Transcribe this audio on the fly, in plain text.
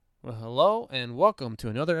Well, hello and welcome to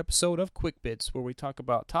another episode of Quick Bits, where we talk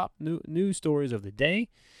about top news stories of the day,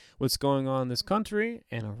 what's going on in this country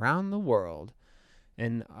and around the world.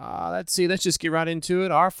 And let's just get right into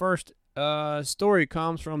it. Our first story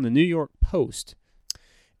comes from the New York Post,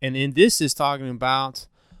 and in this is talking about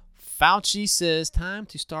Fauci says time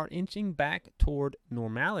to start inching back toward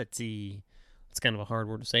normality. It's kind of a hard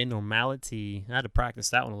word to say, normality. I had to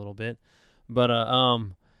practice that one a little bit, but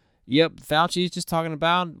Yep, Fauci is just talking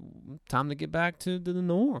about time to get back to the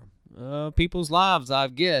norm. People's lives, I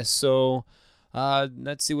guess. So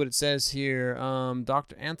let's see what it says here.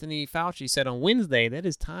 Dr. Anthony Fauci said on Wednesday that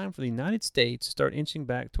it's time for the United States to start inching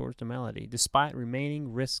back towards normality, despite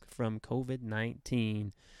remaining risk from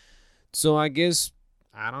COVID-19. So I guess,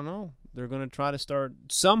 I don't know, they're going to try to start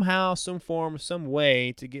somehow, some form, some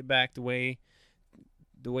way to get back the way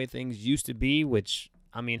things used to be, which,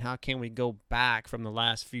 I mean, how can we go back from the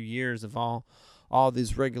last few years of all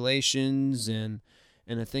these regulations and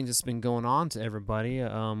the things that's been going on to everybody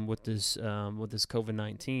with this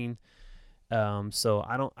COVID-19? So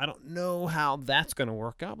I don't know how that's going to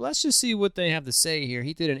work out. But let's just see what they have to say here.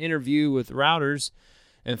 He did an interview with Reuters,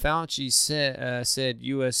 and Fauci said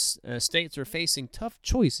U.S. States are facing tough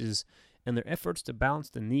choices in their efforts to balance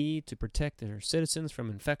the need to protect their citizens from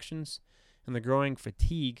infections and the growing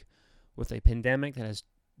fatigue with a pandemic that has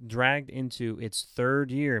dragged into its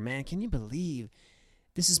third year. Man, can you believe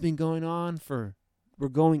this has been going on we're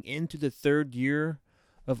going into the third year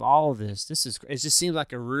of all of this. It just seems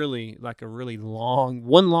like a really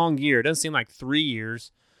long year. It doesn't seem like 3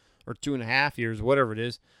 years or 2.5 years, whatever it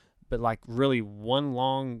is, but like really one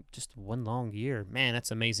long year. Man,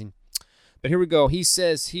 that's amazing. But here we go. He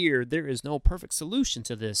says here, there is no perfect solution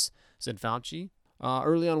to this, said Fauci.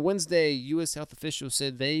 Early on Wednesday, U.S. health officials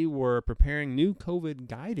said they were preparing new COVID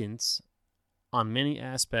guidance on many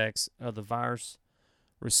aspects of the virus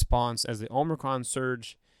response as the Omicron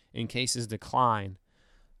surge in cases decline.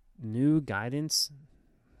 New guidance?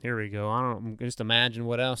 Here we go. I don't just imagine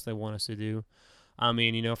what else they want us to do. I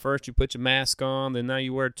mean, first you put your mask on, then now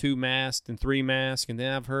you wear 2 masks and 3 masks, and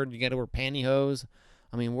then I've heard you got to wear pantyhose.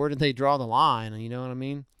 I mean, where did they draw the line? You know what I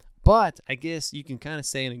mean? But I guess you can kind of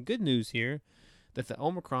say in a good news here that the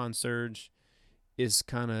Omicron surge is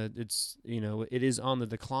it is on the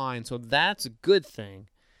decline. So that's a good thing.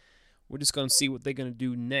 We're just going to see what they're going to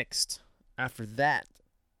do next after that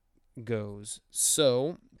goes.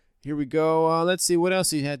 So here we go. Let's see what else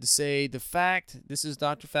he had to say. This is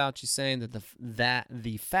Dr. Fauci saying that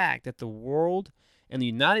the fact that the world and the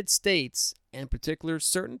United States, in particular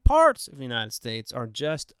certain parts of the United States, are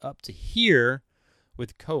just up to here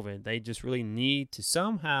with COVID. They just really need to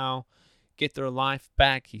somehow get their life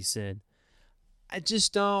back, he said. I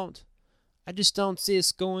just don't see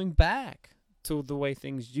us going back to the way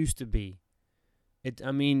things used to be.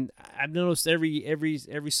 I've noticed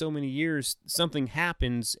every so many years something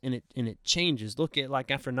happens and it changes. Look at like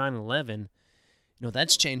after 9/11,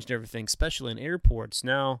 that's changed everything, especially in airports.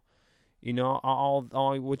 Now, all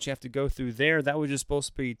what you have to go through there, that was just supposed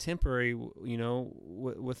to be temporary,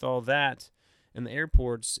 with all that in the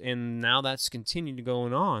airports, and now that's continued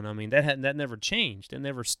going on. I mean, that never changed. It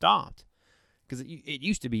never stopped, because it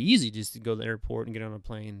used to be easy just to go to the airport and get on a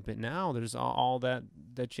plane, but now there's all that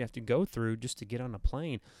you have to go through just to get on a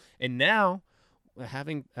plane, and now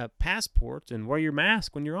having a passport and wear your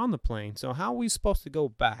mask when you're on the plane. So how are we supposed to go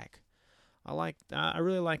back? I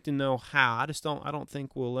really like to know how. I don't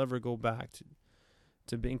think we'll ever go back to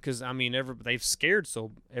being, because they've scared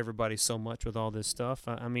everybody so much with all this stuff.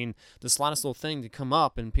 The slightest little thing to come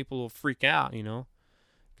up and people will freak out,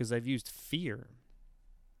 because they've used fear.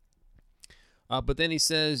 But then he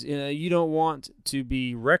says, you don't want to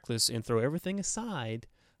be reckless and throw everything aside,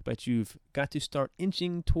 but you've got to start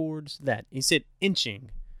inching towards that. He said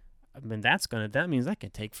inching. That means that can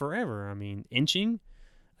take forever. Inching.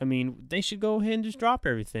 They should go ahead and just drop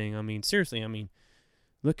everything. Seriously.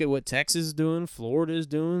 Look at what Texas is doing, Florida is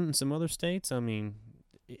doing, and some other states.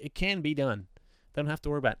 It can be done. They don't have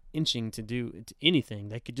to worry about inching to do anything.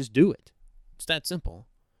 They could just do it. It's that simple.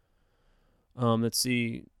 Let's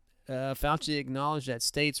see. Fauci acknowledged that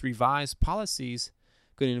states' revised policies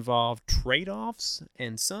could involve trade-offs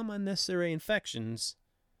and some unnecessary infections,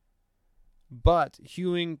 but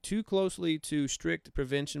hewing too closely to strict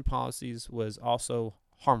prevention policies was also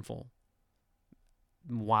harmful.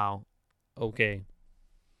 Wow. Okay.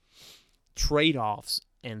 Trade-offs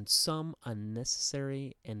and some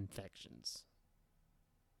unnecessary infections.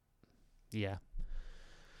 Yeah.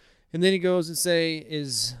 And then he goes and say,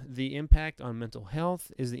 is the impact on mental health,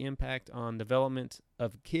 is the impact on development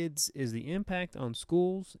of kids, is the impact on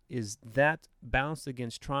schools, is that balanced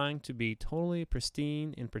against trying to be totally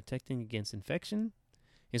pristine and protecting against infection?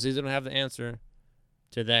 He says he don't have the answer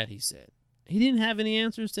to that, he said. He didn't have any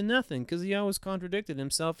answers to nothing because he always contradicted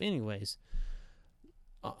himself anyways.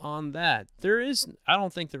 On that, I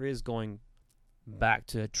don't think there is going back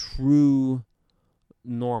to a true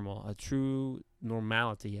normal, a true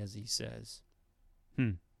normality, as he says.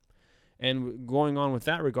 And going on with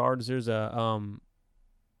that regards, there's I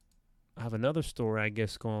have another story, I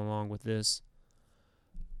guess, going along with this.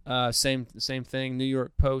 Same thing. New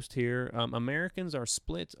York Post here. Americans are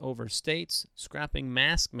split over states scrapping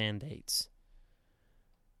mask mandates.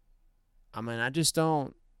 I mean, I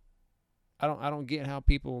don't get how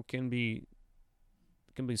people can be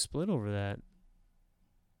split over that.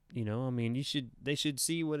 You know, I mean, they should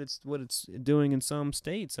see what it's doing in some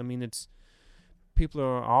states. I mean, people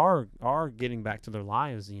are getting back to their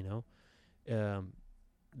lives. You know,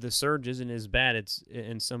 the surge isn't as bad. It's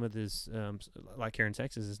in some of this, like here in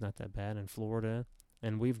Texas, it's not that bad. In Florida,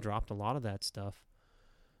 and we've dropped a lot of that stuff,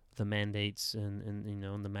 the mandates and you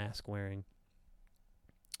know, and the mask wearing.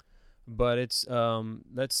 But it's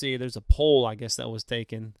let's see. There's a poll, I guess, that was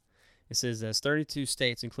taken. It says that 32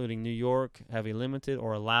 states, including New York, have limited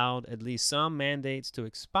or allowed at least some mandates to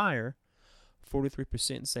expire.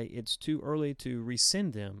 43% say it's too early to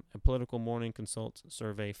rescind them, a Political Morning Consult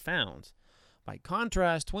survey found. By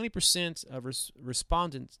contrast, 20% of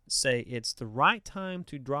respondents say it's the right time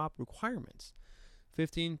to drop requirements.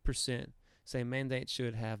 15% say mandates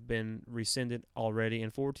should have been rescinded already,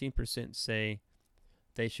 and 14% say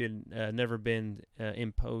they should never been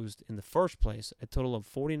imposed in the first place, a total of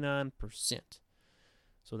 49%.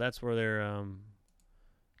 So that's where they're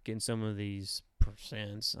getting some of these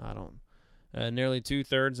percents. Nearly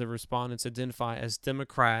 2/3 of respondents identify as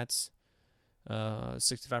Democrats.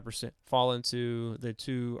 65% fall into the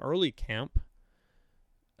too early camp,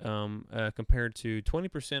 compared to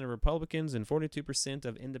 20% of Republicans and 42%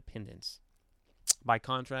 of independents. By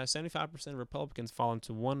contrast, 75% of Republicans fall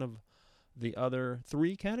into one of the other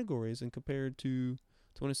three categories, and compared to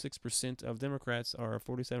 26% of Democrats are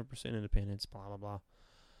 47% independents, blah, blah,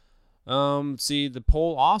 blah. See, the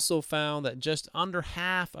poll also found that just under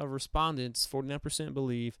half of respondents, 49%,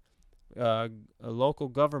 believe local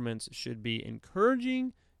governments should be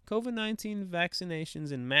encouraging COVID-19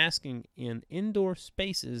 vaccinations and masking in indoor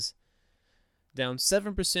spaces, down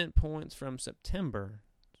 7% points from September.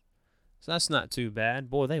 So that's not too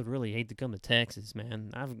bad. Boy, they would really hate to come to Texas,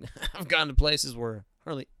 man. I've gone to places where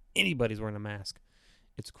hardly anybody's wearing a mask.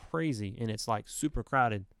 It's crazy, and it's like super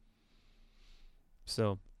crowded.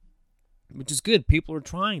 So, which is good. People are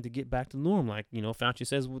trying to get back to norm. Like, you know, Fauci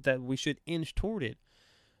says that we should inch toward it.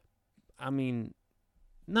 I mean,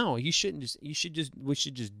 no, we should just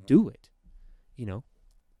do it. You know,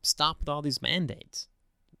 stop with all these mandates.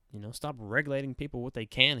 You know, stop regulating people what they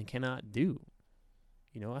can and cannot do.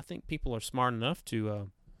 You know, I think people are smart enough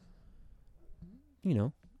to, you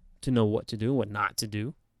know, to know what to do and what not to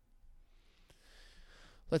do.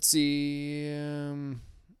 Let's see.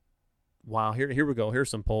 Wow, here we go. Here's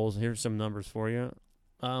some polls. Here's some numbers for you.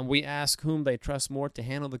 We ask whom they trust more to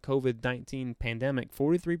handle the COVID-19 pandemic.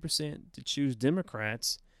 43% to choose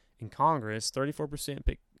Democrats in Congress. 34%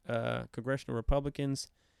 pick congressional Republicans.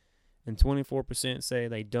 And 24% say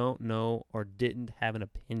they don't know or didn't have an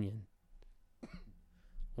opinion.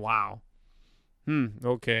 Wow.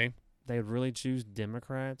 Okay. They would really choose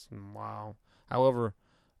Democrats? Wow. However,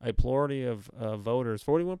 a plurality of voters,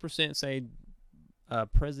 41% say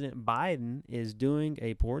President Biden is doing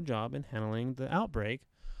a poor job in handling the outbreak,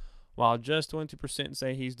 while just 22%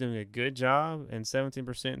 say he's doing a good job, and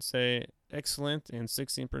 17% say excellent, and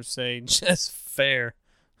 16% say just fair.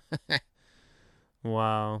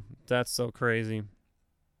 Wow. That's so crazy.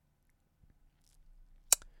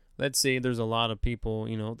 Let's see, there's a lot of people,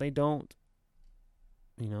 you know, they don't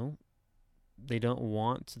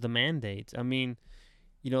want the mandate. I mean,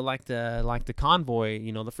 you know, like the convoy,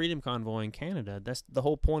 you know, the Freedom Convoy in Canada. That's the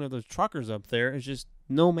whole point of those truckers up there, is just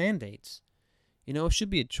no mandates. You know, it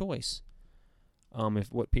should be a choice.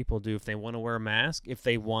 If what people do, if they want to wear a mask, if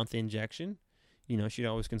they want the injection, you know, you should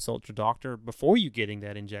always consult your doctor before you getting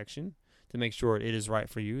that injection to make sure it is right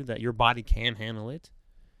for you, that your body can handle it.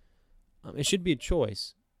 It should be a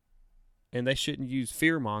choice. And they shouldn't use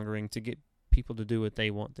fear-mongering to get people to do what they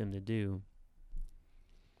want them to do.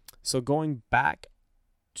 So going back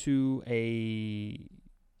to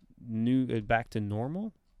back to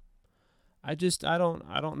normal, I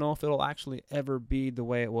don't know if it'll actually ever be the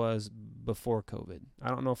way it was before COVID. I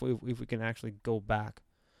don't know if we can actually go back.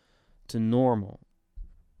 to normal.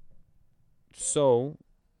 So,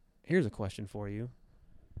 here's a question for you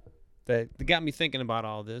that got me thinking about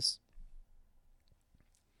all this.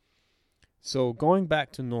 So, going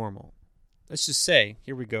back to normal, let's just say,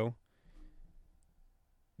 here we go.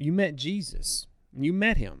 You met Jesus. You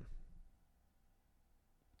met him.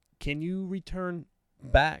 Can you return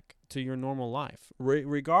back to your normal life?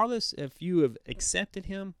 Regardless if you have accepted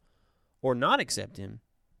him or not accept him,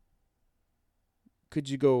 could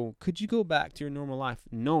you go back to your normal life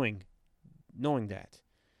knowing that?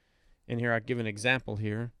 And here I give an example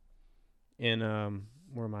here in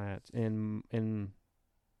where am I at? In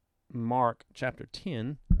Mark chapter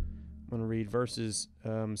 10. I'm going to read verses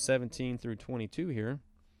 17 through 22 here.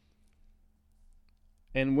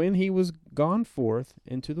 And when he was gone forth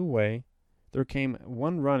into the way, there came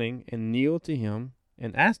one running and kneeled to him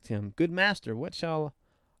and asked him, Good master, what shall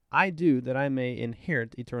I do that I may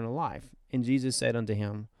inherit eternal life? And Jesus said unto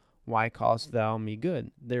him, Why callest thou me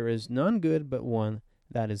good? There is none good but one,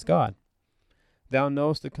 that is God. Thou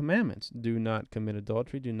knowest the commandments. Do not commit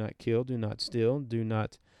adultery, do not kill, do not steal, do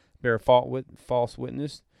not bear false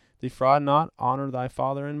witness, defraud not, honor thy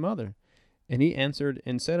father and mother. And he answered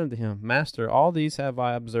and said unto him, Master, all these have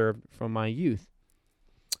I observed from my youth.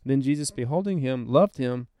 Then Jesus, beholding him, loved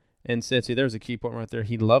him, and said, see, there's a key point right there.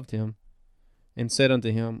 He loved him, and said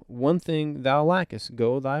unto him, One thing thou lackest,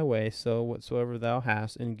 go thy way, sell whatsoever thou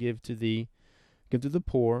hast, and give to the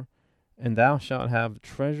poor, and thou shalt have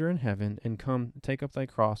treasure in heaven, and come, take up thy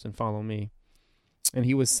cross, and follow me. And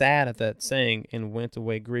he was sad at that saying, and went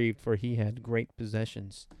away grieved, for he had great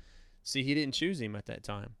possessions. See, he didn't choose him at that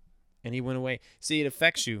time, and he went away. See, it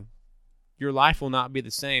affects you. Your life will not be the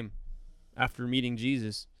same after meeting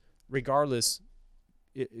Jesus, regardless,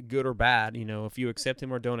 good or bad. You know, if you accept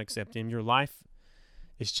him or don't accept him, your life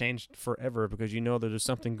is changed forever, because you know that there's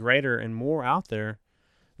something greater and more out there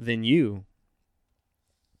than you.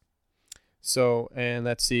 So, and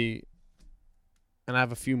let's see, and I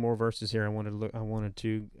have a few more verses here I wanted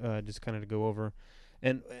to just kind of go over,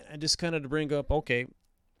 and just kind of to bring up, okay,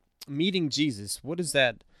 meeting Jesus, what does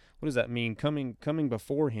that mean? Coming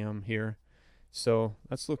before him here. So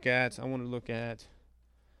I want to look at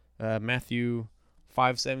Matthew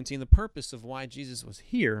 5:17, the purpose of why Jesus was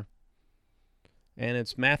here. And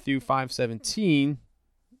it's Matthew 5:17.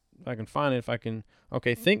 If I can find it,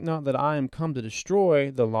 okay, think not that I am come to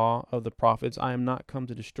destroy the law of the prophets. I am not come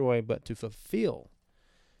to destroy, but to fulfill.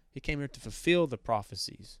 He came here to fulfill the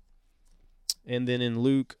prophecies. And then in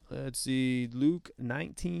Luke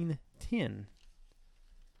 19:10.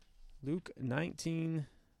 Luke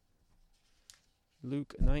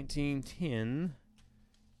 19:10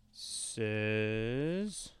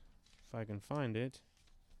 says, if I can find it.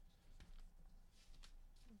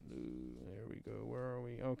 There we go. Where are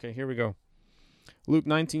we? Okay, here we go. Luke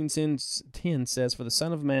 19:10 says, For the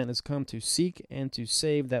Son of Man is come to seek and to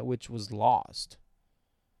save that which was lost.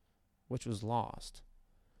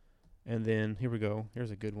 And then, here we go.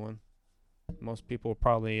 Here's a good one. Most people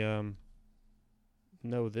probably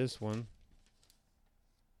know this one.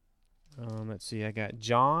 Let's see. I got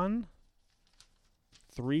John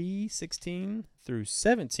 3:16 through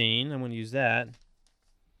 17. I'm going to use that.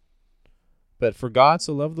 But for God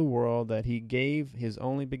so loved the world that he gave his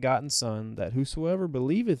only begotten Son, that whosoever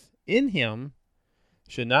believeth in him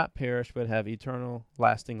should not perish, but have eternal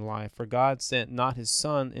lasting life. For God sent not his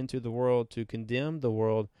Son into the world to condemn the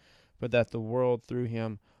world, but that the world through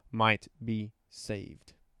him might be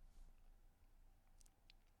saved.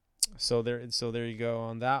 So there you go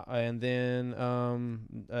on that. And then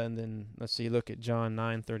let's see. Look at John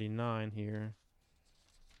 9:39 here.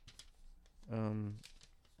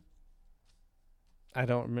 I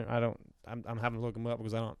don't remember. I'm having to look them up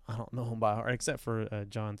because I don't know them by heart, except for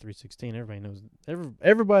John 3:16. Everybody knows.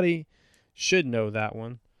 Everybody should know that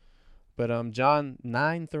one. But John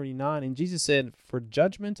 9:39, and Jesus said, For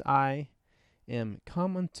judgment I am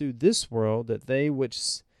come unto this world, that they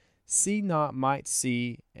which see not might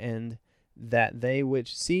see, and that they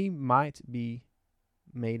which see might be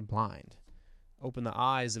made blind. Open the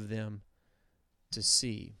eyes of them to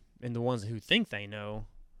see, and the ones who think they know,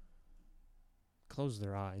 close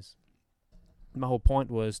their eyes. My whole point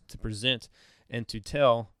was to present and to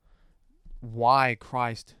tell why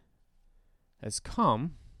Christ has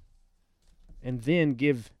come, and then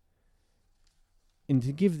give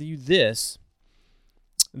you this,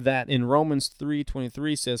 that in Romans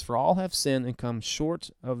 3:23 says, For all have sinned and come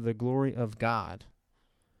short of the glory of God.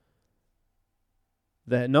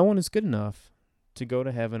 That no one is good enough to go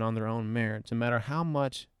to heaven on their own merits. No matter how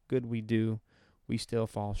much good we do, we still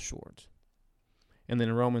fall short. And then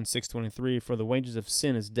in Romans 6:23, For the wages of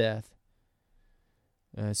sin is death,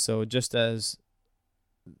 So just as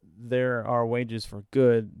there are wages for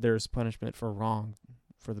good, there's punishment for wrong.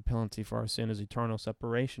 For the penalty for our sin is eternal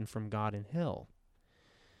separation from God in hell.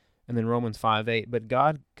 And then Romans 5:8, but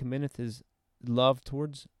God commendeth his love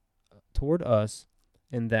toward us,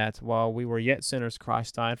 in that while we were yet sinners,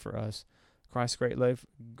 Christ died for us. Christ's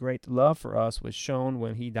great love for us was shown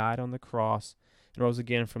when he died on the cross and rose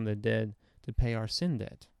again from the dead to pay our sin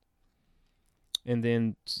debt. And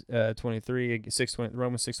then 23,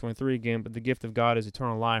 Romans 6:23 again, but the gift of God is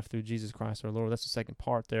eternal life through Jesus Christ our Lord. That's the second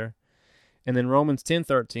part there. And then Romans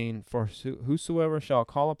 10:13, for whosoever shall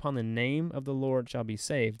call upon the name of the Lord shall be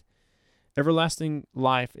saved. Everlasting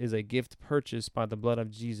life is a gift purchased by the blood of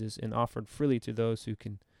Jesus and offered freely to those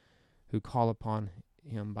who call upon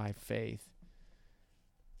him by faith.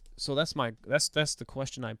 So that's the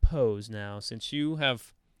question I pose now, since you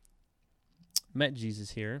have met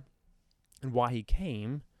Jesus here and why he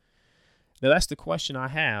came. Now that's the question I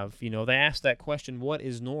have. They ask that question, what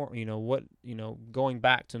is going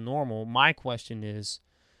back to normal. My question is,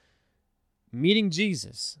 meeting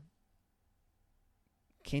Jesus,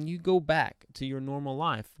 can you go back to your normal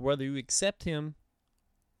life, whether you accept him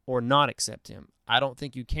or not accept him? I don't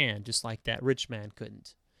think you can, just like that rich man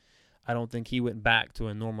couldn't. I don't think he went back to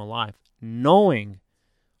a normal life, knowing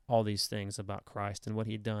all these things about Christ and what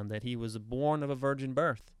he'd done, that he was born of a virgin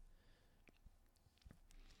birth,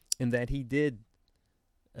 and that he did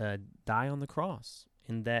die on the cross,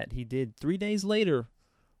 and that he did 3 days later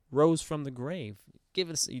rose from the grave,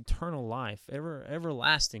 give us eternal life,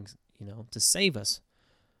 everlasting, to save us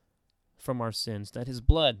from our sins, that his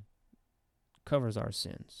blood covers our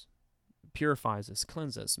sins, purifies us,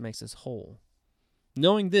 cleanses us, makes us whole.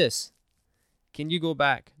 Knowing this, can you go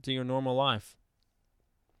back to your normal life?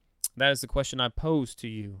 That is the question I pose to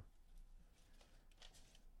you.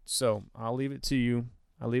 So I'll leave it to you.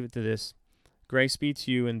 I'll leave it to this. Grace be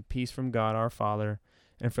to you and peace from God our Father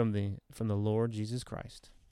and from the Lord Jesus Christ.